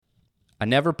I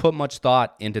never put much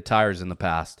thought into tires in the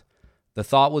past. The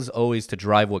thought was always to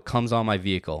drive what comes on my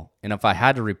vehicle, and if I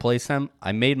had to replace them,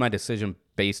 I made my decision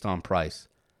based on price.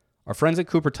 Our friends at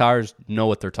Cooper Tires know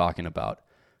what they're talking about.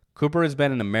 Cooper has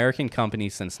been an American company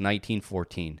since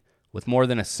 1914, with more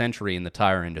than a century in the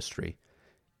tire industry.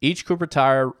 Each Cooper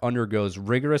tire undergoes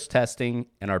rigorous testing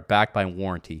and are backed by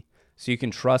warranty, so you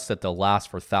can trust that they'll last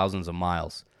for thousands of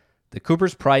miles. The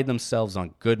Coopers pride themselves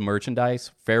on good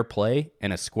merchandise, fair play,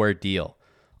 and a square deal.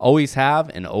 Always have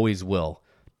and always will.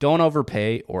 Don't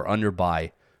overpay or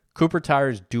underbuy. Cooper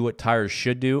tires do what tires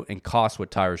should do and cost what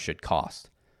tires should cost.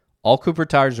 All Cooper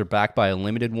tires are backed by a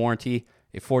limited warranty,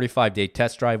 a 45-day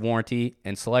test drive warranty,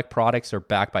 and select products are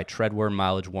backed by Treadwear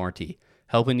mileage warranty,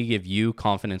 helping to give you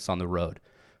confidence on the road.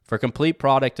 For complete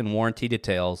product and warranty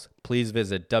details, please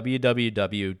visit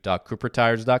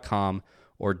www.coopertires.com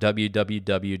or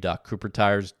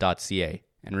www.coopertires.ca.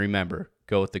 And remember,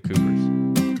 go with the Coopers.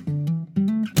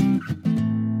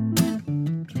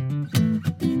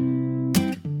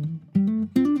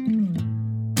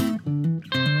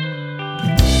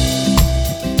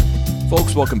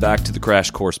 Folks, welcome back to the Crash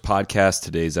Course Podcast.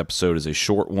 Today's episode is a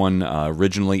short one,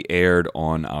 originally aired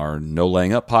on our No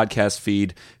Laying Up podcast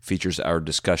feed. Features our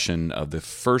discussion of the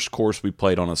first course we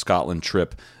played on a Scotland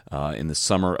trip in the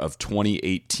summer of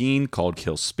 2018 called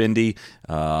Kilspindie.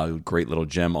 Great little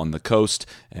gem on the coast,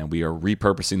 and we are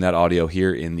repurposing that audio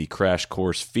here in the Crash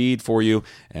Course feed for you,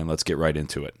 and let's get right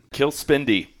into it.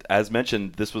 Kilspindie. As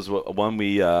mentioned, this was one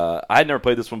I had never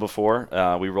played this one before.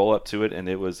 We roll up to it, and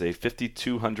it was a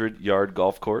 5,200-yard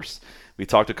golf course. We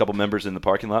talked to a couple members in the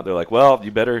parking lot. They're like, well,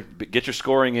 you better get your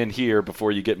scoring in here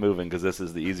before you get moving because this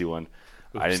is the easy one.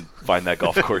 Oops. I didn't find that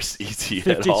golf course easy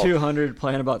at all. 5,200,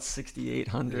 playing about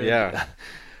 6,800. Yeah.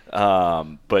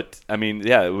 But, I mean,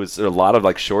 yeah, it was a lot of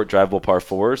like short drivable par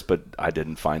fours, but I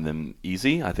didn't find them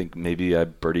easy. I think maybe I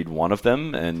birdied one of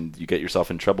them, and you get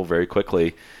yourself in trouble very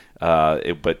quickly.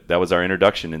 But that was our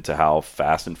introduction into how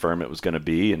fast and firm it was going to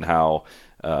be, and how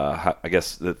I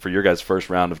guess for your guys' first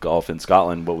round of golf in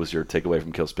Scotland, what was your takeaway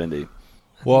from Kilspindie?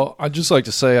 Well, I'd just like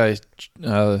to say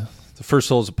the first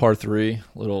hole is a par 3,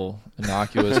 little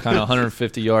innocuous, kind of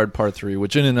 150-yard par 3,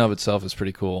 which in and of itself is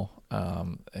pretty cool.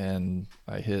 And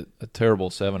I hit a terrible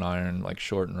 7-iron, like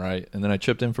short and right, and then I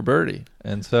chipped in for birdie,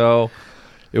 and so.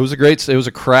 It was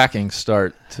a cracking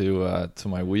start to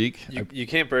my week. You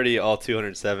can't birdie all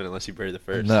 207 unless you birdie the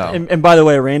first. No. And by the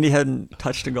way, Randy hadn't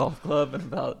touched a golf club in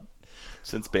about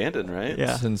since Bandon, right?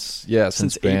 Yeah. Since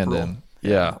Bandon.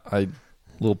 Yeah. I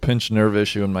little pinched nerve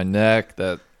issue in my neck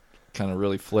that kind of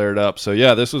really flared up. So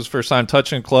yeah, this was first time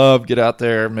touching a club, get out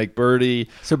there, make birdie.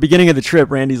 So beginning of the trip,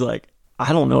 Randy's like,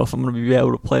 I don't know if I'm going to be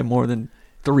able to play more than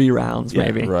 3 rounds,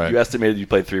 maybe. Right. You estimated you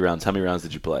played 3 rounds. How many rounds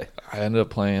did you play? I ended up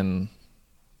playing.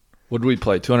 What did we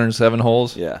play? 207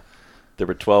 holes? Yeah. There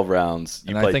were 12 rounds.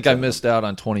 I think I missed out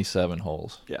on 27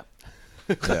 holes. Yeah.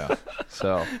 Yeah.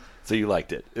 So you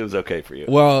liked it. It was okay for you.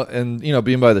 Well, and,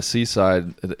 being by the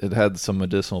seaside, it had some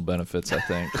medicinal benefits, I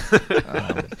think.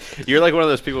 You're like one of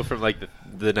those people from like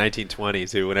the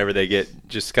 1920s who, whenever they get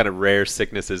just kind of rare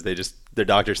sicknesses, their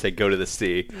doctors say, go to the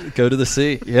sea. Go to the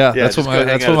sea. Yeah. That's what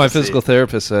my physical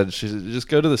therapist said. She said, just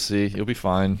go to the sea. You'll be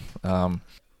fine.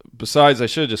 Besides, I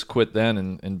should have just quit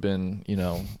then and been,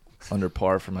 under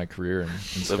par for my career in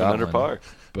Scotland. Living under par.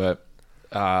 But,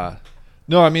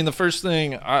 no, I mean, the first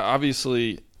thing,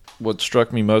 obviously, what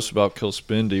struck me most about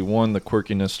Kilspindie, one, the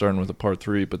quirkiness starting with a par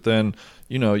 3, but then,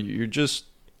 you're just,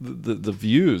 the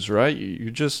views, right?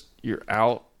 You're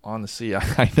out on the sea.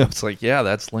 I know it's like, yeah,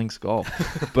 that's links golf.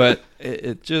 But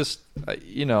it just,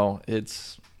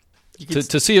 it's,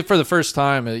 to see it for the first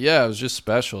time, it was just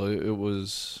special. It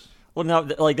was... Well, now,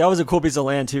 like that was a cool piece of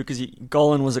land too, because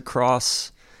Gullin was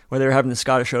across where they were having the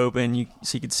Scottish Open.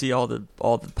 So you could see all the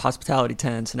hospitality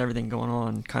tents and everything going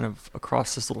on, kind of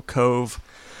across this little cove.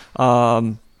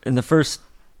 In the first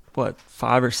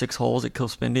 5 or 6 holes at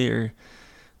Kilspindie,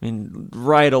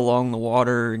 right along the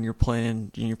water, and you're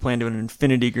playing to an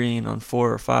infinity green on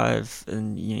 4 or 5,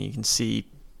 and you can see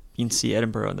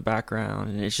Edinburgh in the background,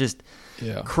 and it's just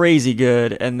crazy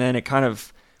good. And then it kind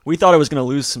of. We thought it was going to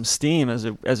lose some steam as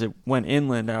it went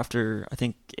inland after, I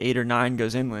think, 8 or 9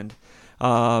 goes inland.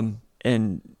 And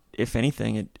if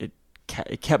anything, it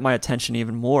kept my attention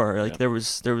even more. Like there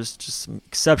was just some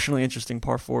exceptionally interesting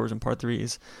par 4s and par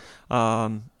 3s.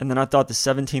 And then I thought the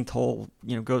 17th hole,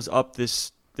 goes up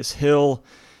this hill,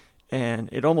 and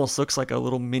it almost looks like a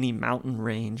little mini mountain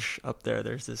range up there.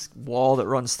 There's this wall that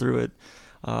runs through it.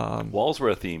 Walls were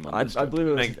a theme. I believe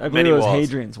it was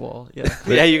Hadrian's Wall. Yeah.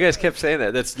 Yeah, you guys kept saying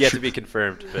that. That's yet to be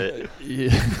confirmed. But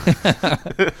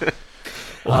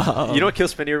you know what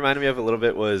Kilspindie reminded me of a little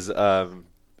bit was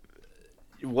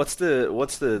What's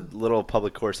the little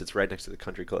public course that's right next to the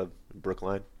country club,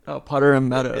 Brookline? Oh, Putter and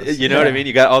Meadows. You know what I mean?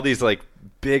 You got all these like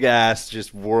big ass,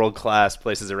 just world class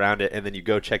places around it, and then you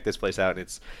go check this place out,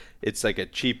 and it's like a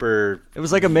cheaper. It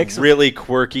was like a mix of really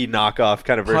quirky knockoff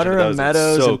kind of version Putter of and those.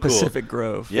 Meadows It's so and cool. Pacific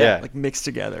Grove. Yeah. Like mixed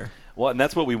together. Well, and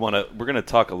that's what we want to. We're going to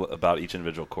talk about each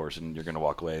individual course, and you're going to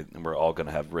walk away, and we're all going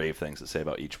to have rave things to say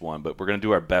about each one. But we're going to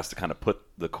do our best to kind of put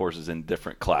the courses in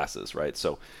different classes, right?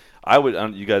 So, I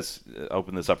would you guys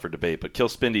open this up for debate, but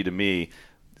Kilspindie to me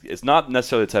is not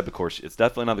necessarily the type of course. It's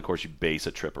definitely not the course you base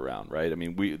a trip around, right? I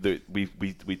mean,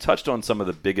 we touched on some of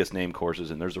the biggest name courses,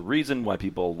 and there's a reason why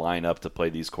people line up to play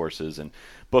these courses and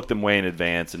book them way in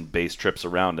advance and base trips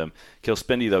around them.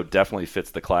 Kilspindie, though, definitely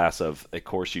fits the class of a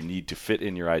course you need to fit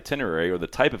in your itinerary, or the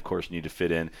type of course you need to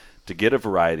fit in to get a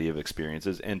variety of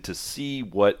experiences and to see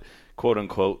what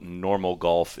quote-unquote normal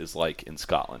golf is like in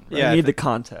Scotland. Right? Yeah, You need the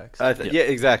context. Yeah,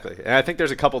 exactly. And I think there's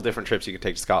a couple different trips you can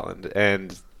take to Scotland,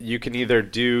 and you can either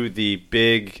do the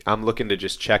big, I'm looking to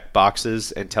just check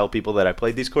boxes and tell people that I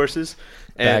played these courses.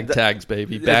 And Bag tags,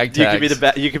 baby. Bag you tags.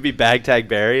 Could be you could be bag tag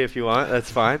Barry if you want. That's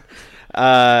fine.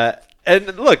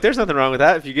 And look, there's nothing wrong with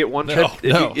that. If you get one trip,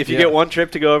 if you get one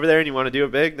trip to go over there and you want to do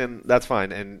it big, then that's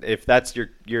fine. And if that's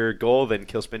your goal, then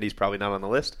Kilspindie's probably not on the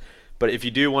list. But if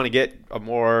you do want to get a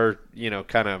more,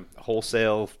 kind of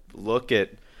wholesale look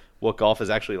at what golf is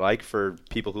actually like for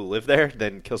people who live there,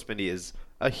 then Kilspindie is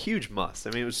a huge must. I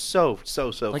mean, it was so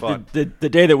like fun. the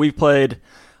day that we played,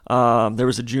 there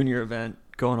was a junior event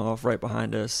going off right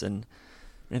behind us, and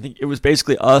I think it was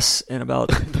basically us and about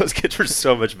Those kids were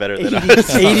so much better than 80,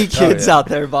 us. 80 kids out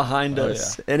there behind Oh,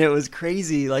 us, and it was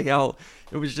crazy. Like how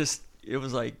it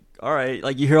was like, all right,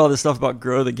 like you hear all this stuff about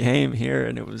grow the game here,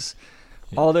 and it was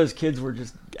all those kids were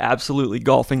just absolutely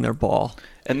golfing their ball.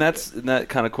 And that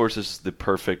kind of course is the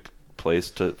perfect place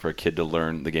for a kid to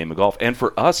learn the game of golf, and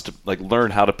for us to like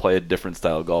learn how to play a different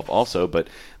style of golf also. But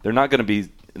they're not going to be.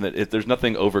 If there's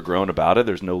nothing overgrown about it,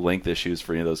 there's no length issues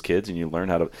for any of those kids, and you learn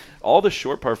how to. All the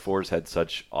short par fours had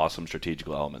such awesome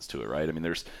strategical elements to it, right? I mean,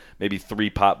 there's maybe 3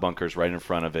 pot bunkers right in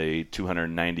front of a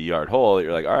 290-yard hole.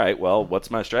 You're like, all right, well,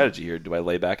 what's my strategy here? Do I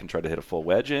lay back and try to hit a full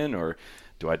wedge in, or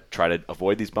do I try to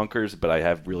avoid these bunkers, but I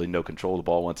have really no control of the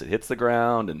ball once it hits the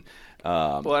ground? And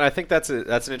well, and I think that's an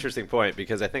interesting point,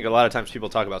 because I think a lot of times people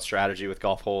talk about strategy with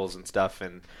golf holes and stuff,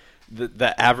 and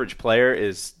the average player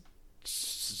is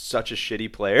such a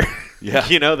shitty player.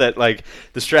 Yeah. That like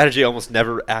the strategy almost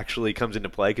never actually comes into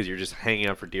play because you're just hanging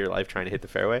out for dear life trying to hit the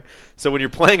fairway. So when you're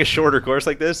playing a shorter course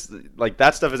like this, like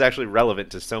that stuff is actually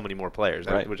relevant to so many more players,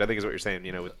 Right. which I think is what you're saying,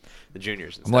 with the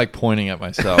juniors and I'm stuff. like pointing at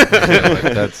myself. Like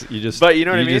that's you just. But you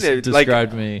know what I mean? Just It, like,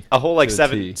 described me. a whole like to a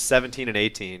T. 17 and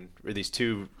 18 are these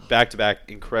two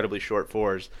back-to-back incredibly short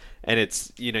fours, and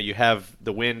it's you have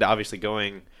the wind obviously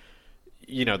going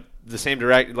the same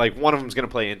direct, like one of them's going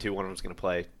to play into, one of them's going to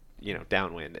play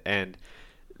downwind, and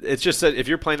it's just that if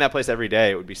you're playing that place every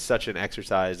day, it would be such an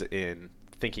exercise in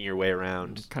thinking your way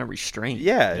around. Kind of restraint.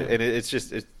 Yeah. And it's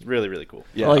really, really cool.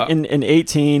 yeah, Like in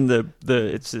 18, the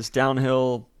it's this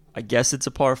downhill. I guess it's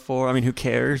a par 4. I mean, who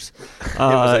cares? It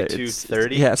was like It's-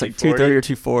 230, Yeah, it's like 240. 230 or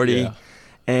 240. Yeah.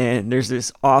 And there's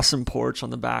this awesome porch on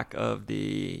the back of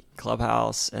the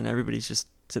clubhouse, and everybody's just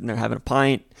sitting there having a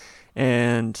pint.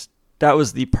 And that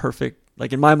was the perfect,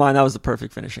 like in my mind, that was the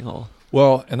perfect finishing hole.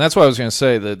 Well, and that's what I was going to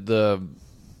say, that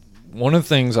one of the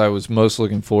things I was most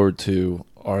looking forward to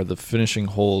are the finishing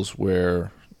holes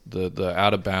where the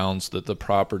out of bounds, that the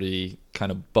property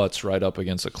kind of butts right up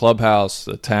against the clubhouse,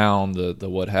 the town, the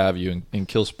what have you. And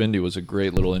Kilspindie was a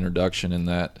great little introduction in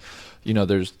that,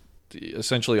 there's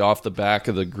essentially off the back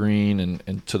of the green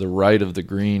and to the right of the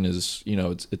green is,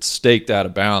 it's staked out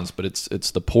of bounds, but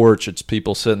it's the porch, it's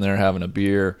people sitting there having a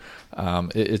beer.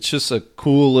 It's just a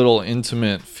cool little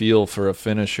intimate feel for a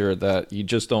finisher that you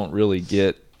just don't really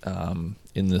get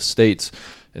in the States.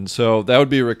 And so that would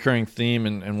be a recurring theme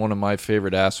and one of my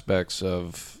favorite aspects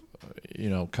of,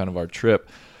 kind of our trip.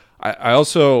 I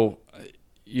also,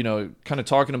 kind of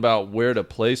talking about where to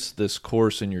place this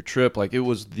course in your trip, like it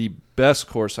was the best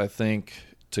course, I think,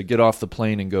 to get off the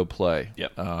plane and go play.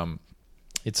 Yep.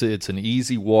 It's an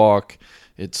easy walk.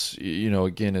 It's,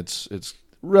 again, it's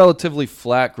relatively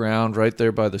flat ground right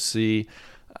there by the sea.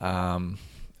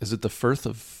 Is it the Firth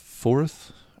of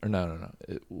Forth? Or no.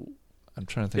 I'm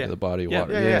trying to think of the body of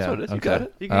water. Yeah, that's what it is. You okay. got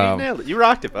it. You nailed it. You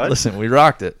rocked it, bud. Listen, we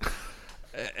rocked it.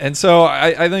 And so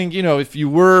I think, if you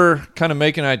were kind of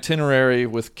making an itinerary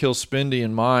with Kilspindie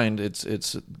in mind,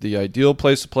 it's the ideal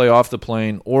place to play off the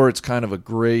plane, or it's kind of a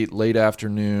great late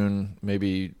afternoon,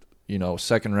 maybe,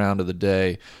 second round of the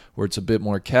day where it's a bit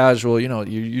more casual.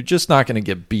 You're just not going to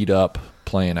get beat up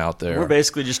playing out there. We're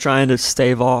basically just trying to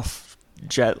stave off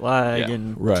jet lag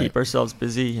and Right. keep ourselves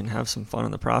busy and have some fun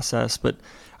in the process. But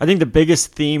I think the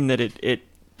biggest theme that it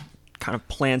kind of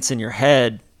plants in your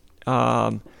head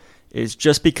is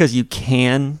just because you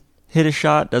can hit a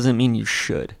shot doesn't mean you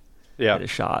should hit a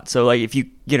shot. So like if you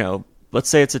let's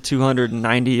say it's a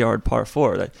 290-yard par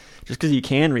 4, that just because you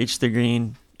can reach the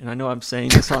green, and I know I'm saying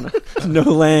this on a no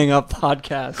laying up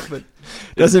podcast, but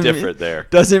doesn't different there.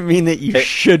 Doesn't mean that you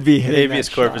should be hitting habeas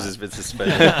that corpus shot. has been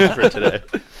suspended for today.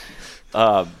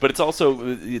 But it's also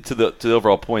to the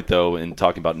overall point, though, in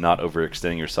talking about not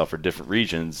overextending yourself for different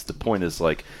regions. The point is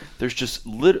like there's just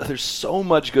there's so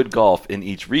much good golf in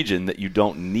each region that you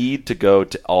don't need to go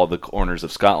to all the corners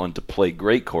of Scotland to play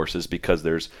great courses, because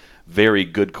there's very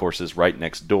good courses right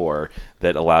next door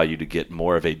that allow you to get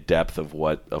more of a depth of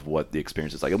what the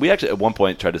experience is like. And we actually at one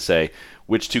point tried to say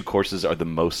which two courses are the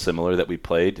most similar that we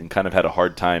played, and kind of had a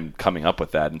hard time coming up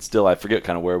with that. And still, I forget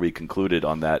kind of where we concluded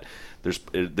on that.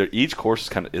 Each course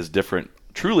is different,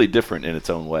 truly different in its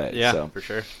own way. Yeah, so. for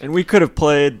sure. And we could have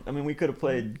played. I mean, we could have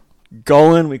played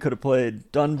Gullin. We could have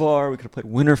played Dunbar. We could have played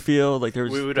Winterfield. Like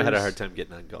We would have had a hard time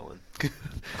getting on Gullin.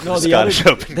 No, the Scottish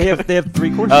other, Open. they have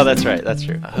 3 courses. Oh, that's right. That's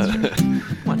true.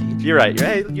 You're right.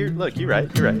 You're right. You're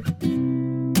right.